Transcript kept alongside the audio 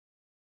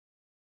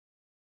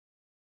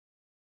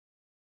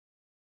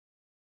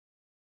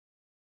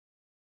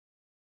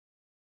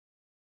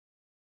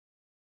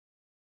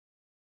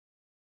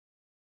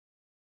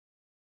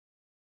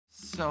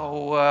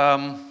So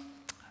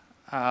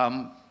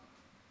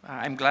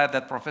I'm glad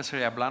that Professor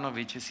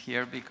Jablanovic is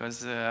here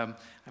because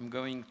I'm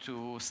going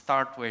to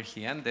start where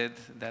he ended,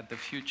 that the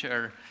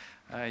future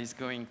is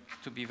going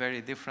to be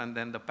very different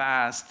than the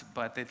past,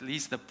 but at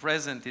least the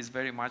present is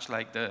very much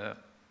like the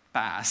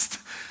past.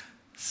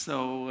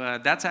 So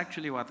that's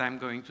actually what I'm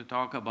going to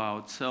talk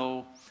about.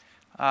 So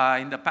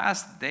in the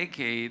past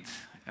decade,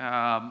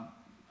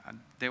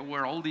 there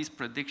were all these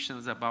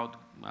predictions about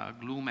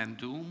gloom and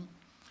doom.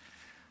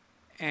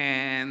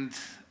 And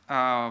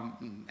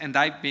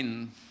I've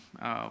been,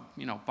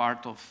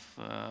 part of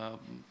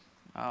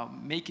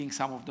making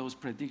some of those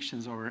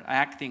predictions or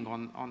acting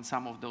on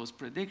some of those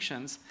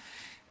predictions.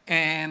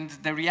 And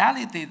the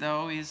reality,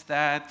 though, is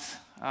that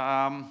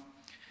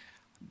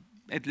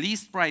at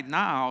least right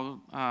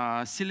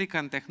now,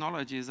 silicon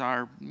technologies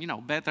are,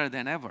 better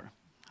than ever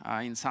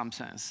in some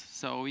sense.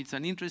 So it's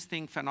an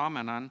interesting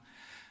phenomenon.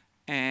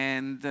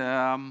 And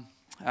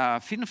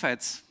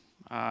FinFETs,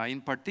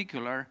 in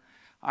particular,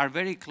 are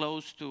very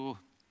close to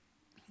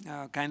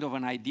kind of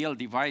an ideal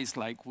device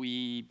like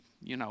we,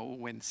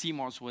 when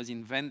CMOS was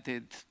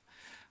invented,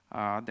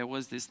 there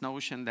was this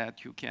notion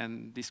that you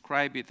can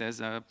describe it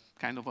as a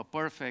kind of a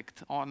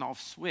perfect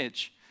on-off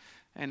switch.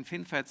 And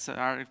FinFETs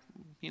are,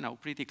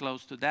 pretty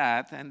close to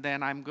that. And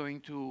then I'm going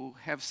to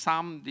have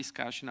some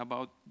discussion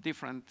about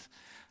different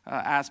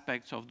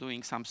aspects of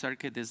doing some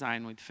circuit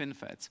design with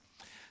FinFETs.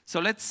 So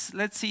let's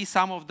see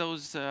some of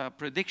those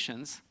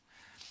predictions.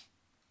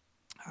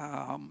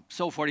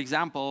 So for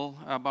example,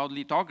 about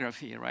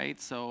lithography, right?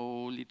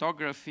 So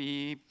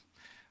lithography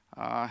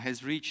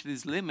has reached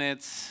these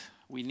limits.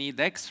 We need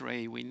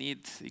X-ray, we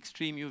need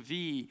extreme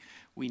UV,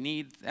 we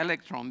need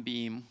electron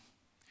beam.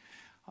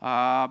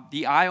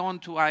 The ion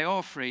to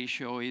I-off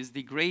ratio is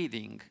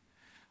degrading.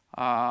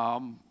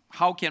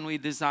 How can we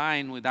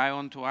design with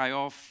ion to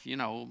I-off,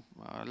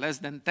 less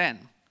than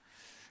 10?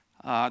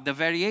 The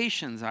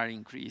variations are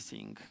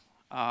increasing.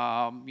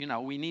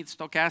 We need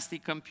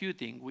stochastic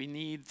computing. We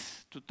need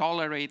to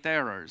tolerate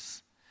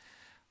errors.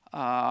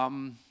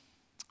 The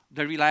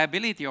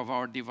reliability of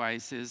our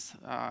devices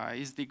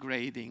is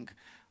degrading.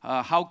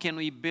 How can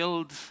we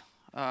build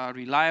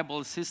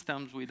reliable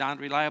systems with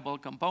unreliable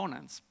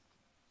components?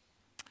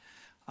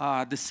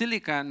 The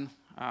silicon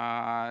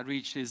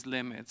reached its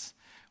limits.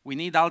 We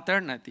need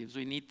alternatives.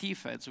 We need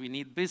TFETs. We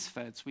need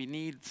BISFETs. We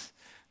need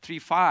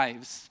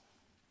 3.5s.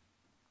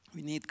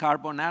 We need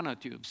carbon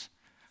nanotubes.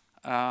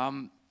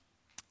 I'm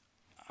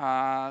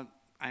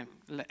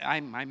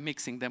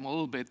mixing them a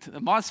little bit.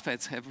 The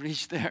MOSFETs have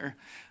reached their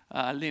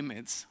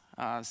limits.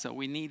 So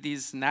we need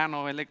these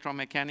nano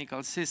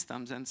electromechanical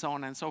systems and so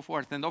on and so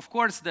forth. And of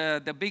course,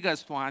 the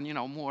biggest one,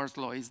 Moore's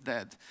law is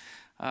dead.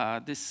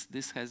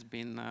 This has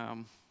been,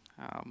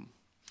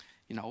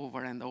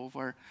 over and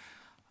over.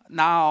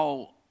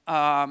 Now,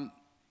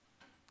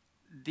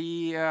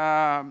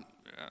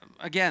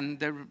 again,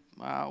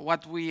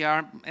 what we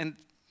are, and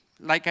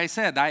like I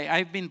said,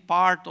 I've been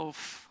part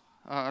of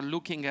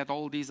looking at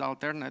all these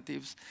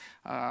alternatives.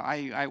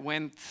 I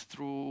went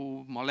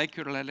through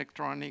molecular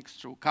electronics,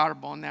 through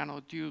carbon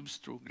nanotubes,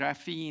 through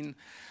graphene,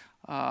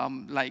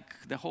 like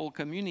the whole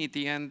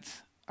community. And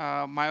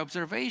my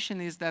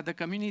observation is that the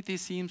community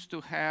seems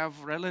to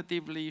have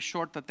relatively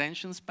short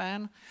attention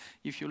span.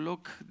 If you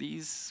look,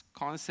 these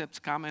concepts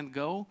come and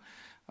go.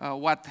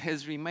 What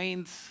has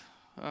remained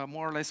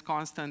more or less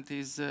constant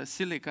is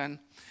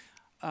silicon.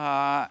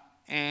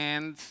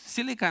 And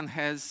silicon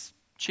has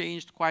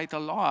changed quite a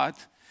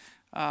lot,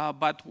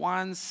 but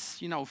once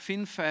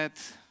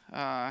FinFET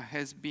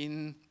has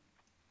been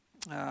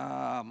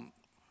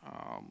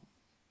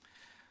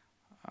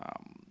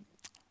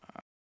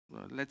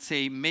let's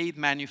say made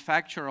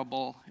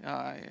manufacturable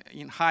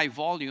in high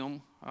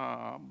volume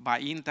by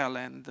Intel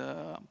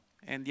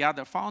and the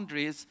other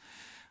foundries,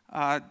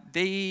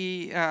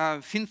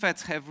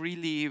 FinFETs have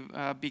really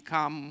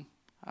become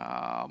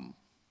an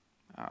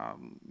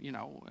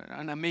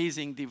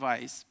amazing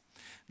device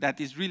that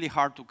is really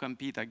hard to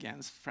compete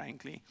against,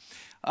 frankly.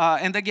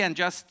 And again,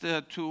 just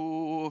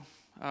to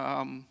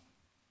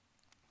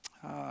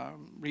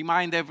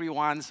remind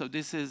everyone, so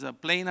this is a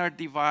planar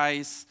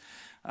device.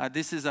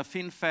 This is a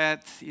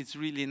FinFET. It's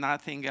really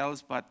nothing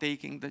else but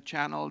taking the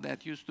channel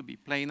that used to be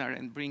planar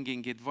and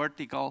bringing it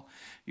vertical.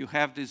 You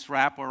have this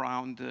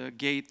wraparound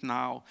gate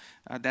now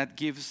that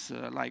gives,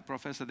 like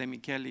Professor De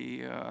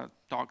Micheli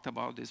talked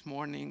about this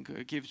morning,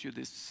 gives you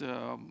this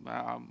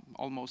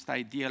almost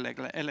ideal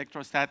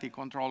electrostatic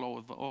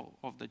control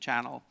of the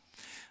channel.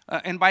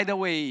 And by the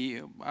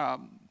way,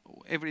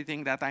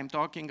 everything that I'm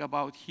talking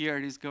about here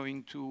is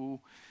going to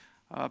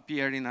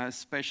appear in a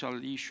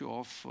special issue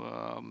of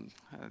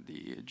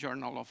the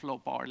Journal of Low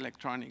Power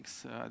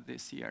Electronics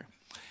this year.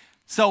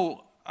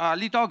 So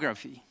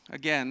lithography,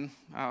 again,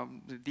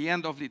 the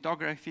end of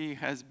lithography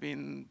has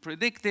been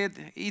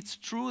predicted. It's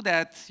true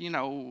that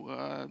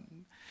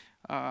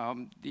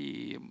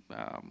the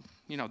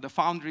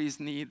foundries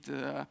need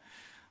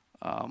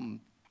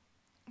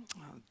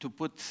to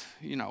put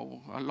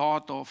a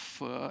lot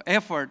of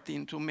effort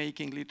into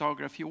making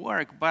lithography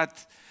work,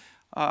 but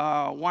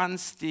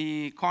once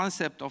the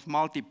concept of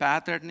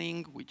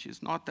multi-patterning, which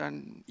is not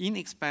an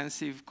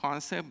inexpensive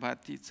concept, but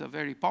it's a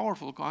very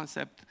powerful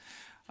concept,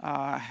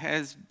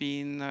 has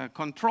been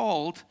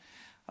controlled,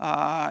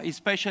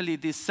 especially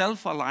this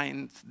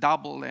self-aligned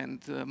double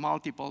and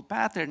multiple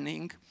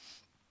patterning,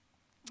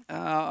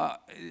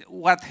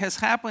 what has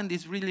happened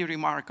is really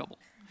remarkable.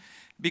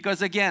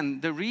 Because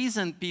again, the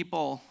reason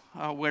people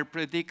were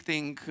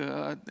predicting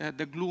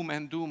the gloom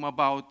and doom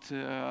about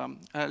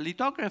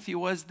lithography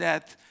was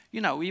that,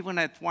 even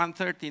at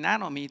 130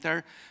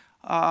 nanometer,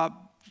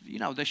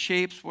 the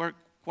shapes were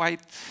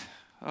quite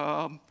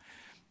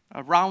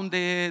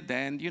rounded,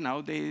 and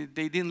they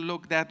didn't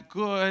look that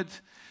good.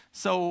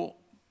 So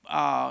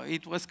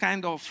it was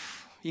kind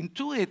of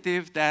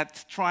intuitive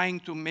that trying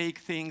to make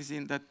things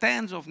in the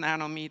tens of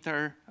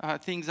nanometer,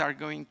 things are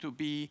going to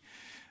be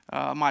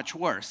much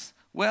worse.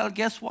 Well,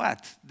 guess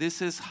what?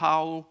 This is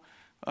how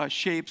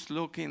shapes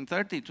look in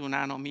 32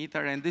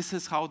 nanometer, and this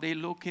is how they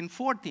look in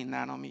 14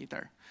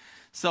 nanometer.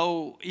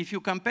 So if you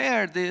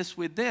compare this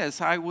with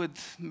this, I would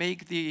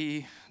make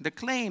the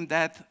claim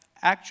that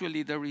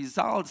actually the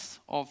results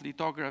of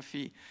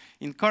lithography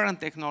in current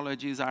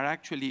technologies are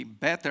actually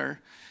better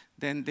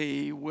than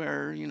they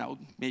were,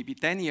 maybe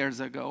 10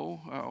 years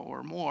ago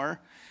or more.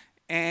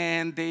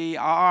 And they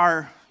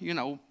are,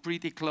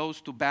 pretty close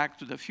to Back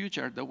to the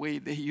Future, the way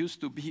they used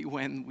to be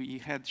when we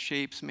had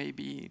shapes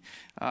maybe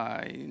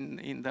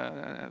in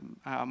the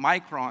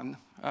micron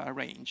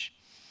range.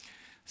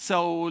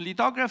 So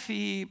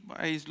lithography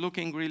is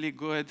looking really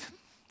good.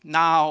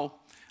 Now,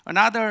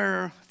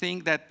 another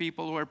thing that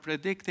people were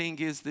predicting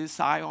is this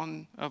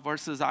ion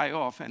versus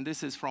I-off, and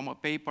this is from a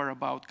paper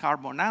about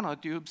carbon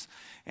nanotubes,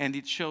 and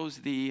it shows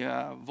the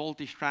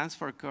voltage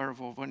transfer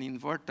curve of an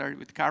inverter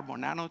with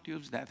carbon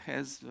nanotubes that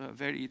has a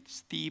very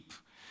steep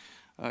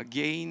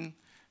gain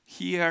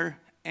here.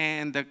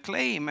 And the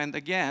claim, and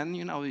again,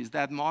 is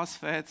that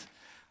MOSFET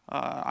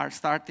are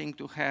starting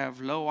to have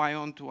low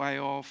ion to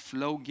I-off,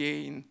 low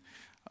gain.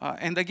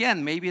 And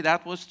again, maybe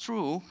that was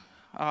true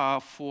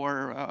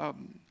for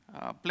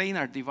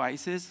planar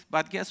devices,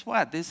 but guess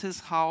what? This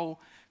is how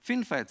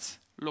FinFETs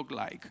look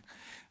like.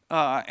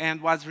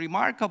 And what's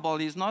remarkable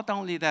is not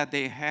only that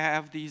they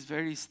have these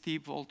very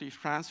steep voltage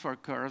transfer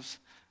curves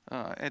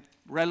at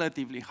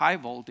relatively high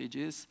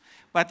voltages,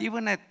 but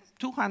even at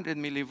 200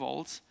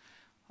 millivolts,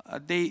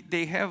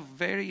 they have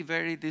very,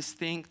 very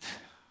distinct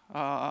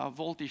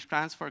voltage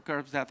transfer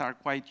curves that are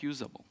quite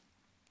usable.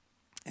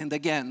 And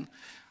again,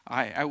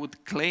 I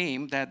would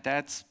claim that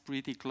that's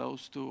pretty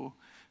close to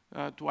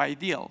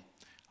ideal.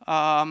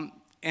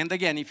 And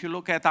again, if you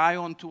look at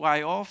ion to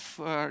I-off,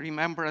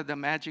 remember the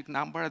magic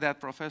number that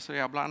Professor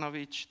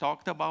Jablanovic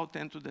talked about,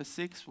 10 to the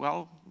 6?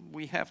 Well,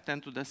 we have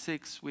 10 to the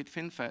 6 with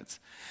FinFETs.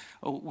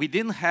 We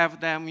didn't have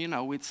them,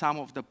 with some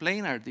of the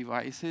planar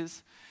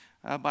devices,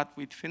 but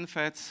with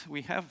FinFETs,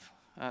 we have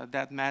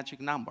that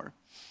magic number.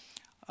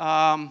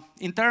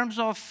 In terms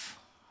of,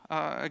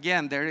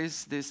 again, there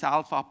is this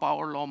alpha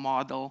power law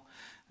model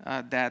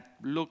that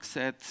looks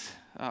at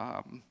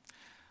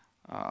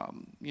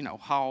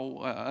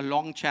how a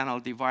long channel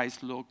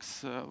device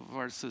looks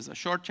versus a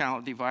short channel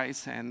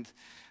device. And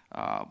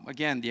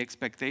again, the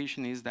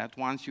expectation is that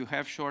once you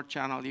have short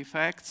channel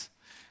effects,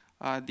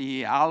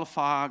 the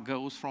alpha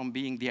goes from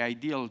being the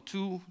ideal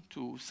 2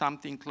 to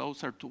something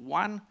closer to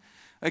 1.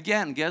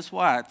 Again, guess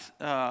what?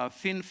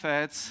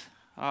 FinFETs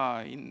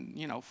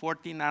in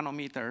 14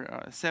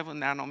 nanometer, 7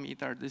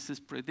 nanometer, this is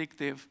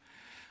predictive.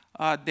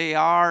 They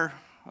are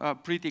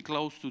pretty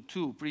close to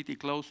 2, pretty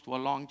close to a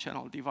long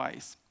channel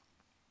device.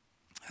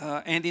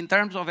 And in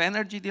terms of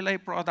energy delay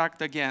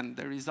product, again,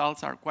 the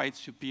results are quite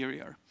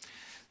superior.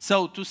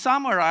 So to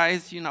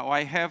summarize,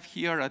 I have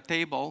here a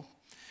table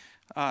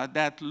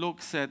that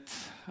looks at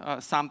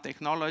some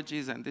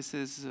technologies, and this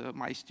is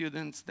my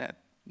students that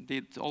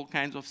did all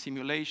kinds of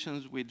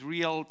simulations with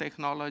real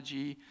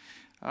technology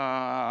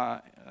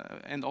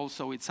and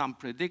also with some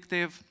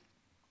predictive.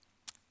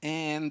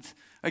 And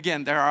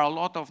again, there are a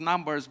lot of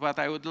numbers, but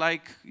I would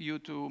like you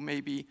to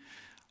maybe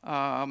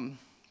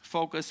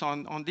focus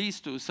on these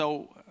two.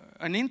 So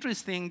an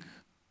interesting,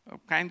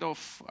 kind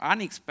of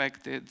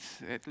unexpected,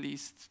 at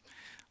least,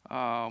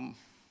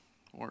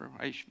 or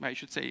I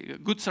should say a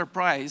good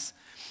surprise,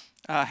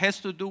 has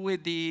to do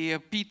with the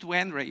P to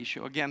N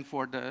ratio. Again,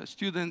 for the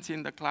students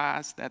in the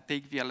class that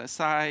take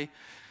VLSI,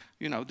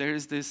 there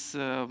is this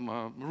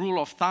rule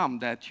of thumb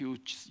that you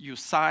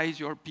size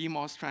your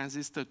PMOS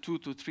transistor 2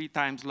 to 3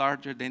 times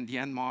larger than the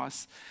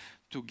NMOS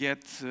to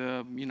get,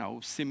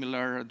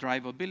 similar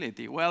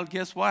drivability. Well,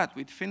 guess what?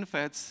 With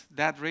FinFETs,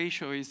 that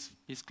ratio is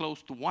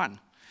close to 1.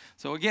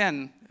 So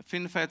again,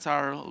 FinFETs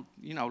are,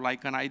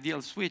 like an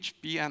ideal switch.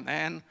 P and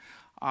N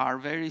are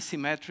very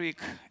symmetric,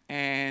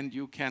 and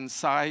you can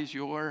size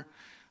your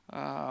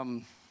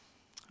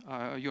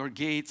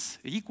gates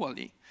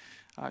equally.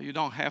 You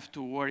don't have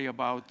to worry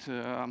about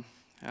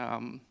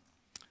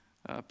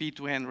P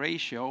to N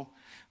ratio.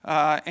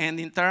 And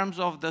in terms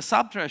of the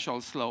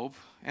subthreshold slope,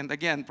 and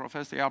again,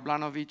 Professor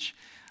Jablanovic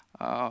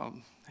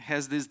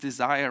has this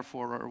desire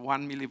for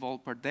 1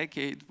 millivolt per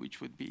decade,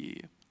 which would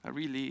be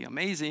really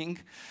amazing.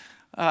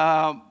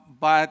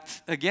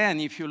 But again,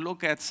 if you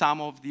look at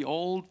some of the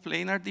old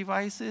planar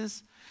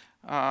devices,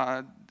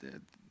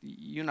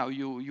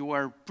 you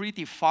are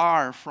pretty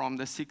far from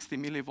the 60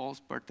 millivolts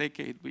per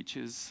decade, which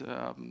is,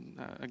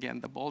 again,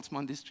 the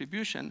Boltzmann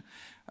distribution.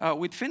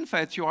 With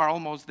FinFET, you are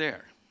almost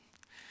there.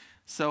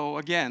 So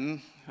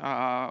again,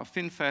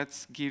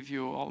 FinFETs give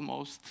you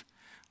almost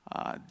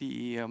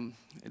the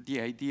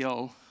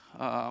ideal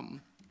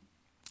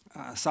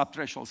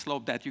subthreshold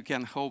slope that you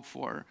can hope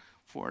for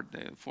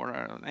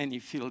any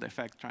field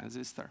effect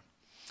transistor.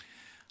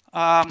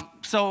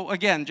 So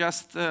again,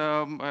 just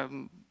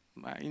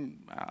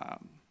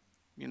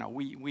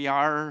we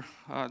are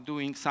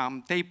doing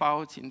some tape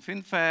outs in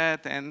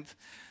FinFET, and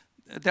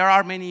there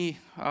are many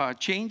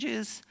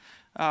changes.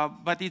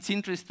 But it's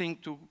interesting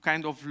to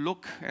kind of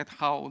look at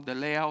how the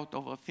layout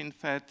of a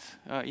FinFET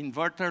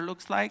inverter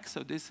looks like.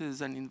 So this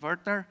is an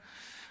inverter.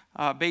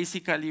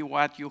 Basically,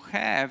 what you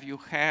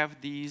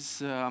have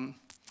these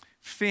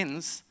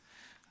fins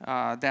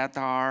that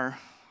are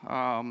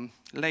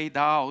laid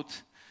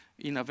out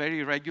in a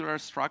very regular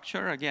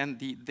structure. Again,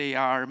 they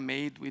are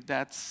made with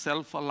that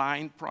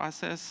self-aligned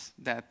process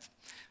that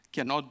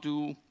cannot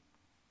do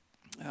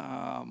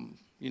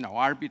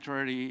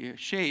arbitrary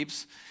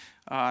shapes.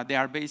 They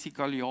are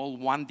basically all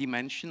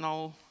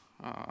one-dimensional,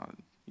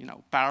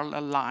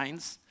 parallel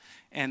lines,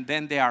 and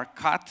then they are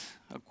cut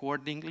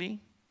accordingly.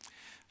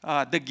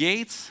 The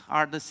gates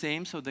are the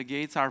same, so the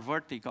gates are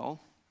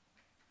vertical.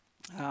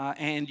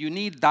 And you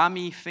need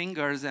dummy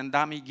fingers and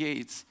dummy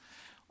gates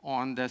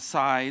on the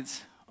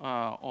sides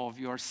of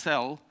your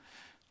cell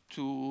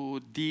to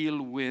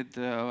deal with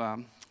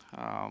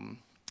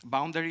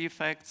boundary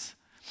effects.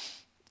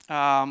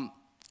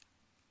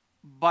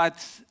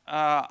 But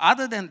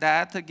other than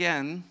that,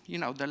 again,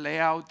 the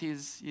layout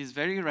is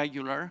very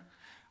regular.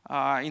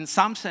 In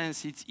some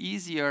sense, it's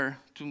easier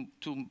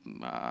to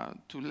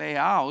lay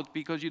out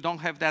because you don't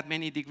have that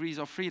many degrees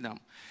of freedom.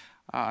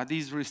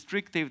 These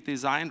restrictive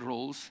design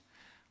rules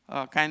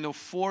kind of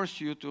force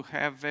you to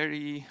have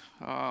very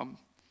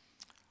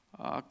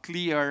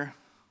clear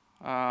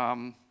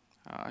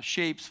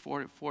shapes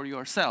for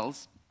your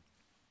cells.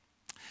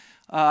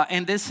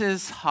 And this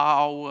is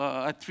how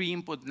a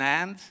 3-input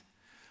NAND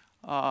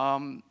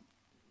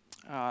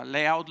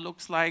layout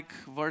looks like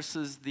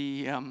versus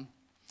the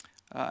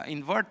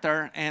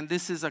inverter, and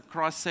this is a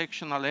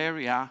cross-sectional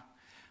area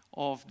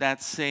of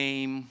that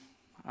same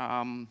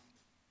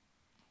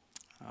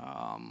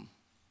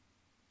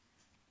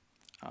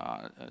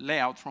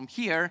layout from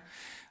here.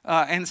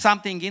 And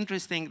something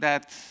interesting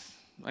that,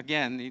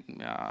 again, it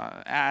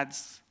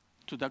adds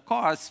to the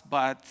cost,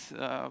 but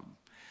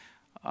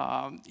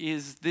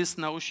is this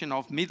notion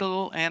of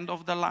middle end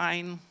of the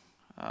line.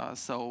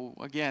 So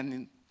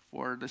again,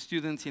 for the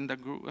students in the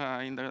group,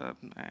 in the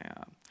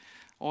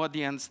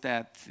audience,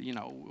 that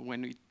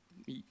when we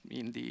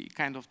in the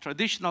kind of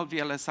traditional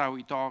VLSI,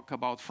 we talk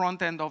about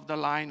front end of the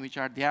line, which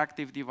are the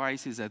active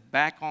devices, at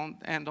back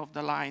end of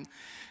the line,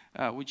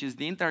 which is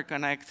the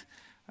interconnect.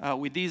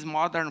 With these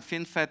modern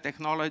FinFET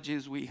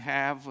technologies, we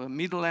have a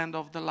middle end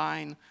of the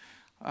line,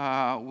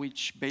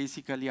 which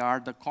basically are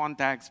the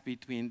contacts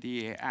between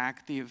the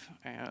active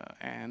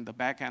and the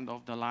back end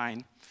of the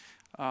line.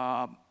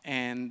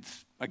 And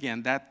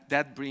again,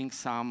 that brings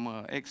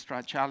some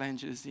extra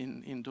challenges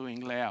in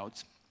doing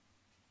layouts.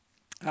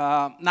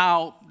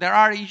 Now, there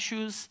are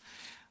issues.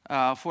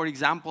 For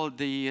example,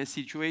 the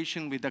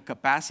situation with the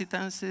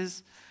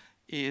capacitances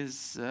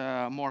is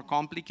more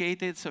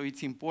complicated, so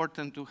it's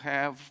important to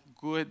have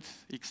good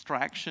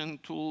extraction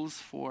tools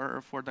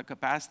for the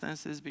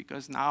capacitances,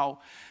 because now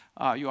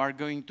you are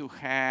going to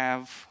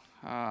have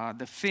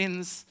the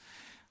fins,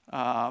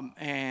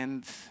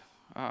 and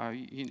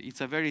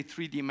it's a very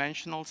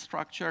three-dimensional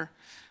structure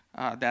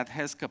that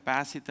has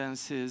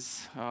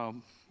capacitances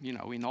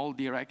in all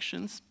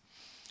directions.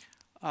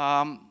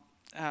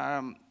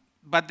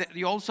 But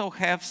you also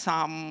have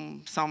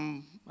some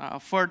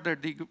further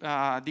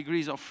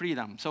degrees of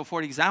freedom. So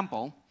for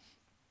example,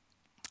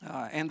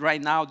 and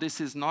right now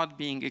this is not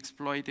being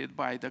exploited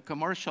by the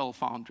commercial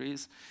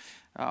foundries,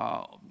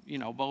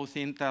 both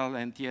Intel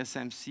and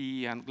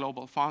TSMC and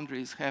Global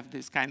Foundries have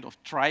this kind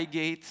of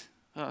tri-gate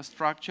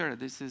structure.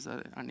 This is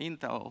an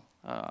Intel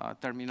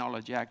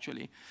terminology,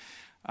 actually,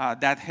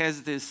 that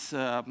has this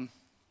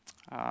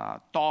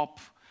top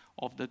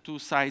of the two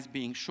sides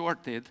being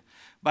shorted.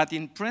 But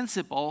in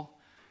principle,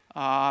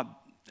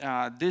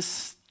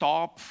 this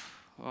top,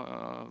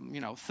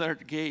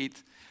 third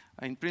gate,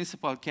 in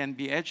principle, can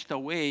be edged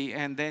away,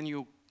 and then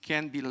you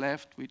can be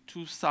left with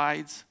two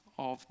sides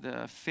of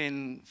the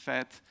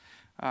FinFET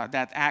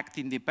that act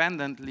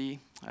independently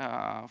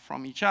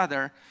from each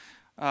other.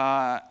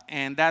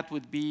 And that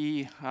would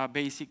be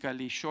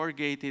basically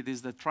short-gated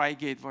is the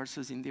tri-gate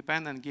versus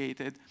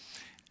independent-gated.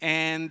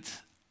 And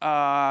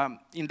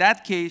in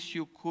that case,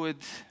 you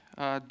could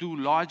do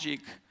logic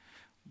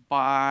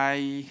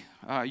by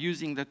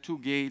using the two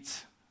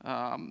gates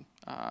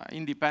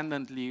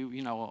independently,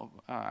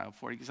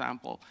 for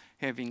example,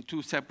 having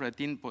two separate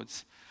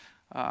inputs,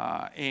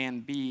 A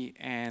and B,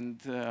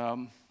 and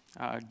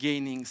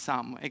gaining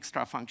some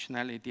extra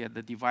functionality at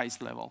the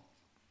device level.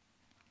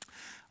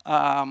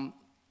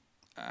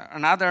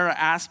 Another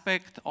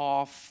aspect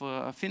of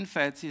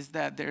FinFETs is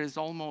that there is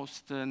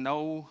almost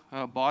no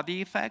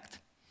body effect.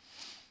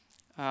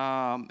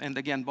 And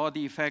again,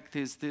 body effect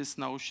is this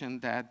notion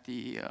that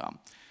the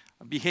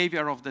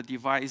behavior of the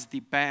device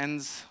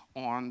depends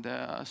on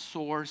the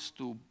source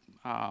to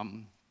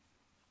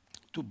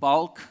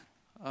bulk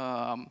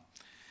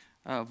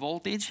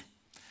voltage.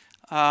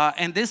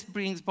 And this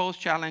brings both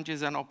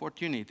challenges and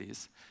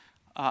opportunities.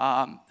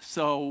 One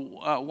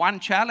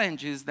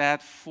challenge is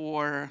that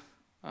for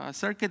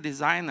circuit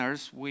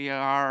designers, we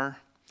are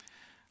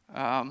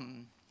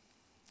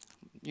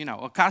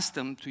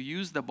accustomed to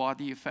use the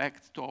body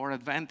effect to our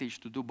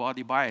advantage to do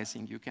body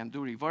biasing. You can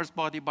do reverse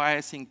body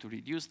biasing to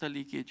reduce the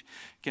leakage.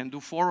 You can do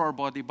forward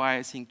body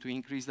biasing to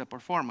increase the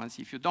performance.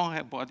 If you don't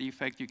have body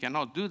effect, you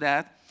cannot do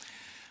that.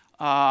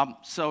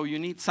 So you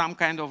need some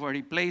kind of a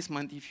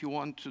replacement if you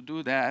want to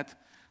do that.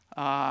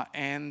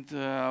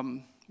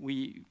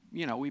 We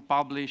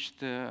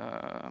published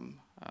a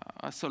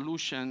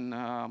solution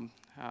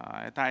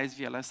at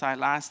ISVLSI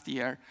last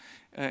year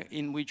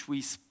in which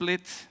we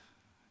split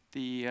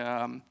the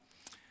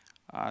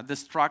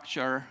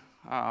structure,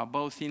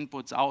 both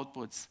inputs,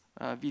 outputs,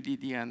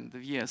 VDD and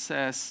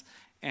VSS,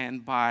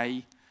 and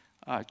by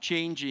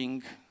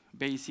changing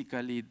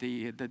basically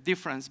the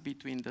difference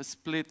between the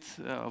split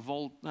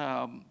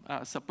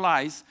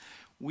supplies,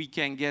 we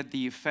can get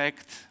the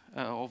effect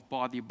of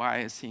body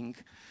biasing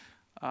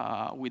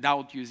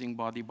without using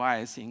body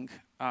biasing.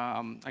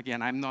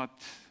 Again, I'm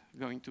not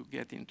going to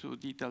get into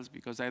details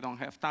because I don't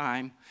have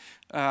time.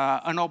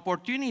 An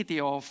opportunity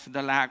of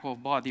the lack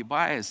of body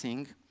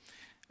biasing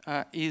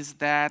is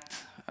that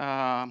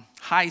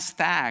high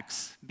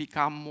stacks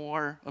become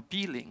more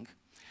appealing.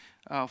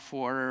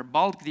 For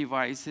bulk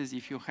devices,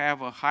 if you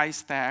have a high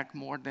stack,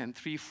 more than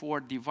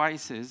 3-4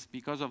 devices,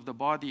 because of the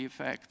body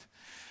effect,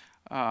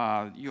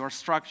 your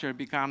structure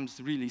becomes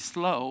really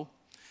slow.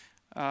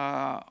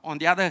 On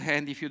the other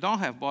hand, if you don't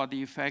have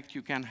body effect,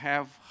 you can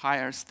have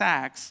higher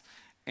stacks.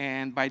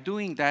 And by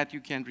doing that, you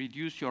can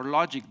reduce your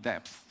logic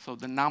depth, so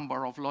the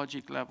number of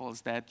logic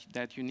levels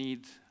that you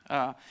need.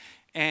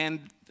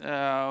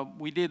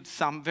 We did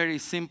some very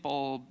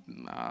simple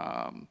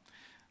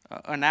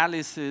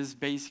analysis,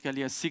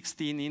 basically a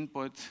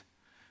 16-input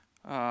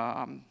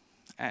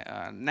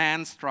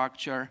NAND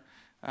structure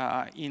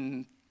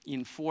in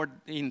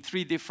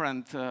 3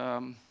 different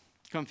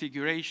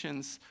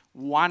configurations.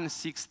 One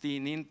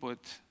 16-input,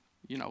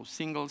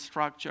 single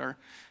structure.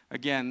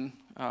 Again,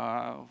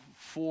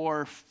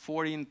 4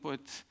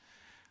 input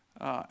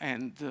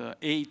and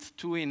 8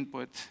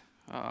 2-input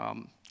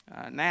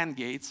NAND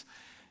gates.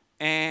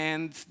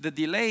 And the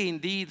delay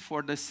indeed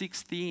for the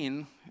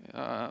 16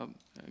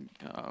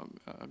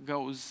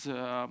 goes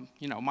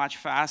much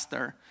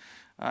faster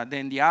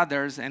than the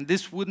others, and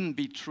this wouldn't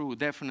be true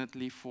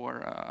definitely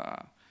for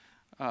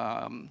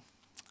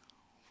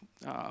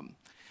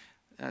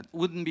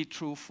wouldn't be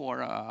true for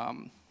a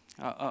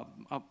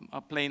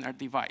planar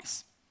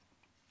device.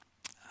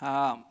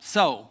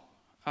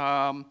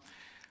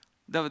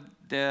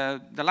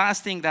 The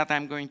last thing that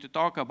I'm going to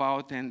talk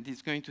about, and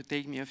it's going to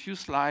take me a few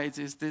slides,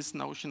 is this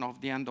notion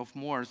of the end of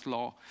Moore's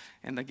law.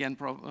 And again,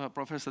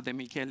 Professor De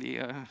Micheli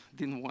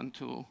didn't want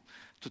to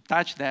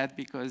touch that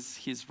because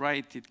he's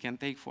right, it can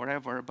take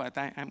forever, but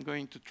I'm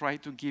going to try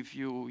to give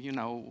you,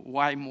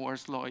 why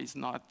Moore's law is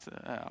not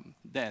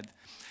dead.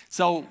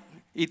 So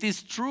it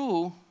is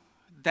true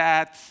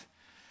that,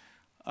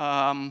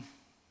 for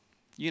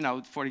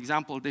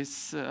example,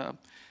 this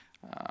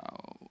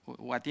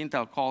what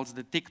Intel calls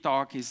the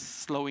tick-tock is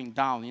slowing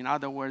down. In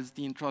other words,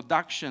 the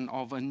introduction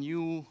of a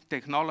new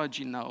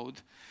technology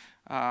node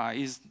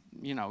is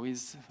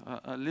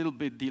a little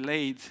bit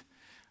delayed.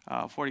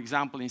 For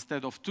example,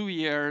 instead of 2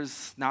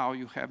 years, now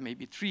you have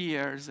maybe 3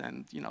 years,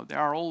 and there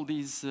are all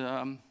these.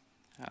 The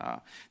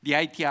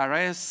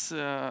ITRS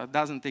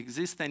doesn't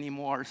exist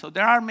anymore, so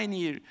there are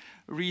many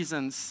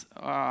reasons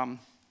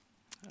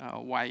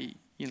why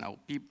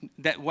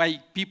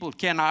why people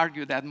can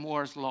argue that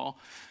Moore's law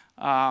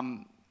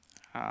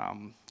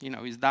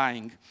is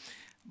dying.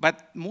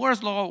 But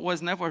Moore's law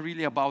was never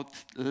really about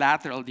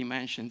lateral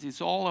dimensions. It's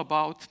all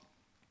about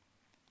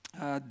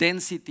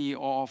density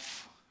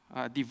of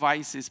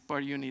devices per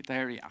unit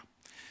area.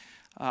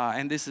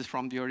 And this is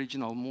from the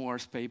original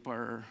Moore's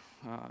paper,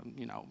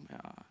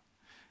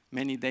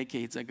 many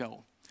decades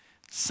ago.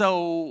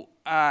 So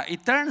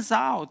it turns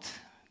out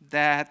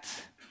that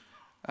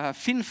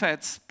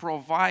FinFETs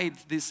provide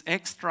this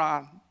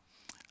extra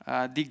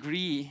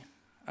degree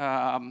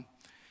of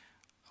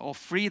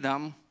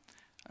freedom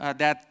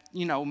that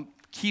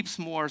keeps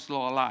Moore's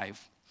law alive.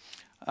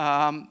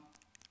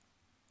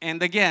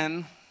 And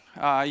again,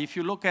 if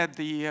you look at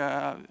the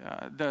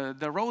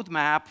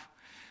roadmap,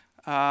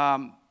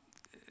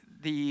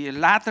 the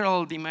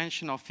lateral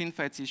dimension of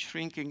FinFETs is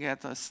shrinking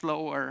at a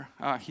slower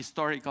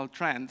historical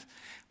trend.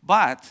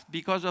 But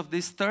because of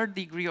this third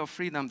degree of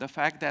freedom, the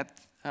fact that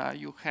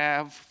you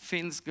have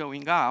fins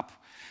going up,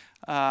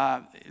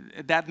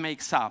 that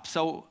makes up.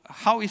 So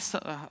how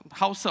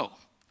so?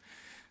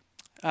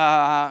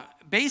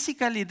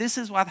 Basically, this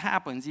is what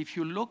happens. If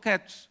you look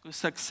at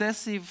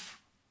successive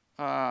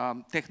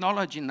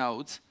technology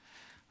nodes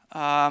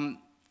from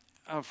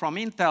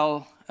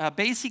Intel,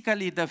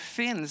 basically the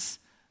fins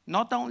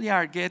not only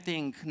are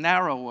getting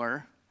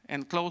narrower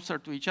and closer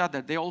to each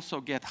other, they also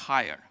get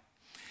higher.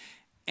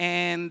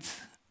 And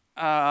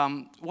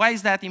why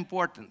is that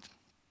important?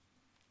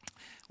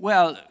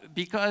 Well,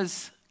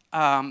 because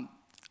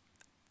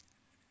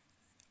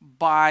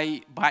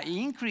by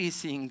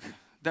increasing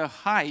the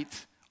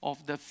height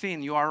of the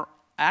fin, you are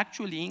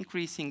actually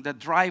increasing the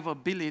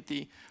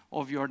drivability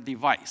of your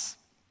device.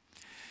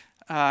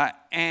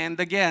 And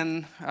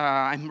again,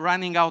 I'm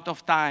running out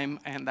of time,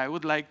 and I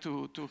would like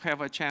to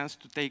have a chance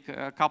to take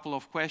a couple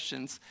of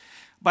questions.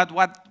 But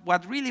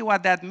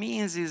what that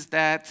means is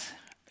that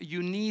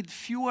you need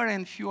fewer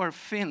and fewer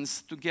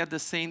fins to get the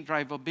same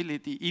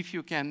drivability if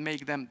you can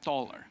make them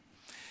taller.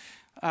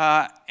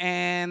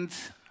 And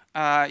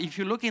if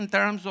you look in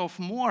terms of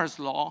Moore's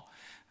law,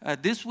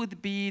 this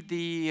would be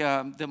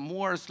the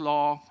Moore's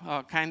law,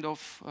 kind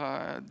of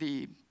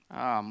the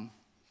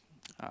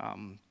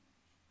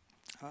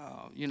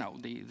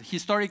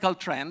historical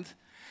trend.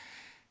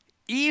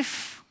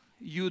 If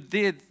you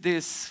did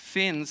these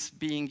fins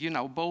being,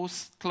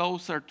 both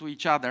closer to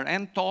each other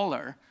and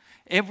taller,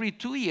 every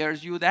 2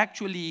 years you would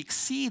actually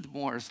exceed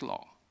Moore's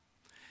law.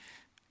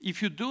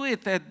 If you do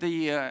it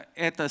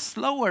at a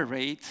slower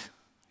rate,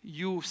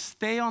 you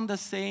stay on the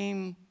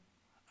same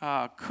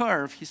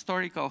curve,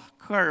 historical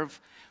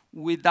curve,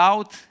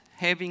 without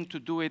having to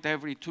do it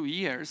every 2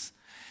 years.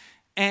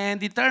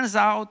 And it turns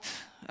out,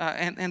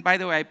 and by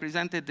the way, I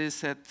presented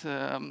this at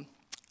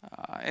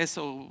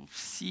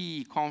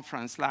SOC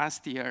conference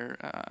last year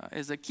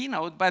as a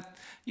keynote, but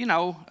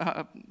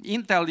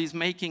Intel is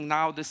making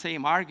now the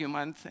same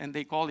argument, and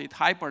they call it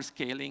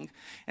hyperscaling.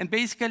 And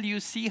basically, you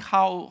see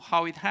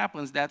how it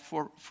happens, that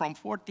from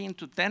 14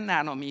 to 10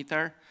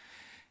 nanometer,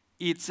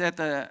 it's at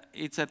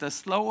a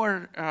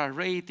slower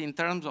rate in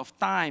terms of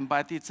time,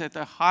 but it's at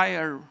a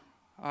higher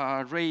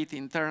rate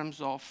in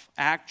terms of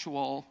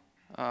actual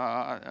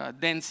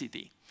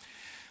density.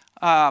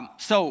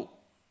 So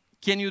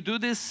can you do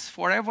this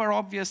forever?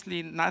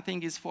 Obviously,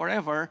 nothing is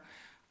forever.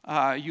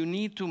 You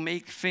need to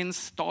make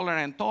fins taller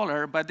and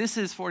taller, but this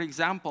is, for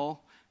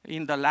example,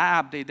 in the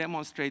lab, they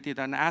demonstrated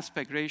an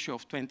aspect ratio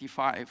of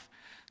 25.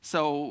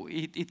 So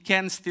it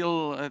can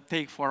still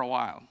take for a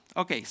while.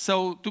 Okay,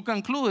 so to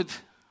conclude,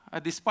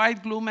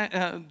 despite doom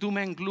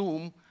and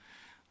gloom,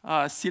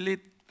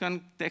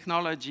 silicon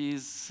technology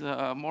is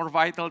more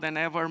vital than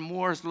ever.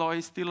 Moore's law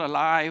is still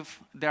alive.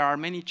 There are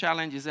many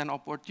challenges and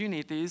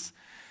opportunities.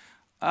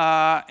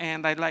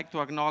 And I'd like to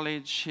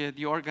acknowledge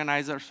the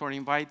organizers for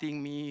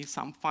inviting me,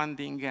 some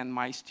funding, and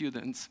my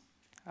students.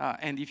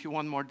 And if you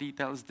want more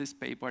details, this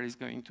paper is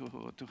going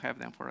to have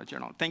them for a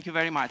journal. Thank you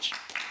very much.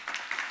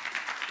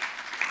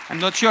 I'm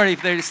not sure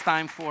if there is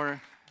time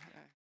for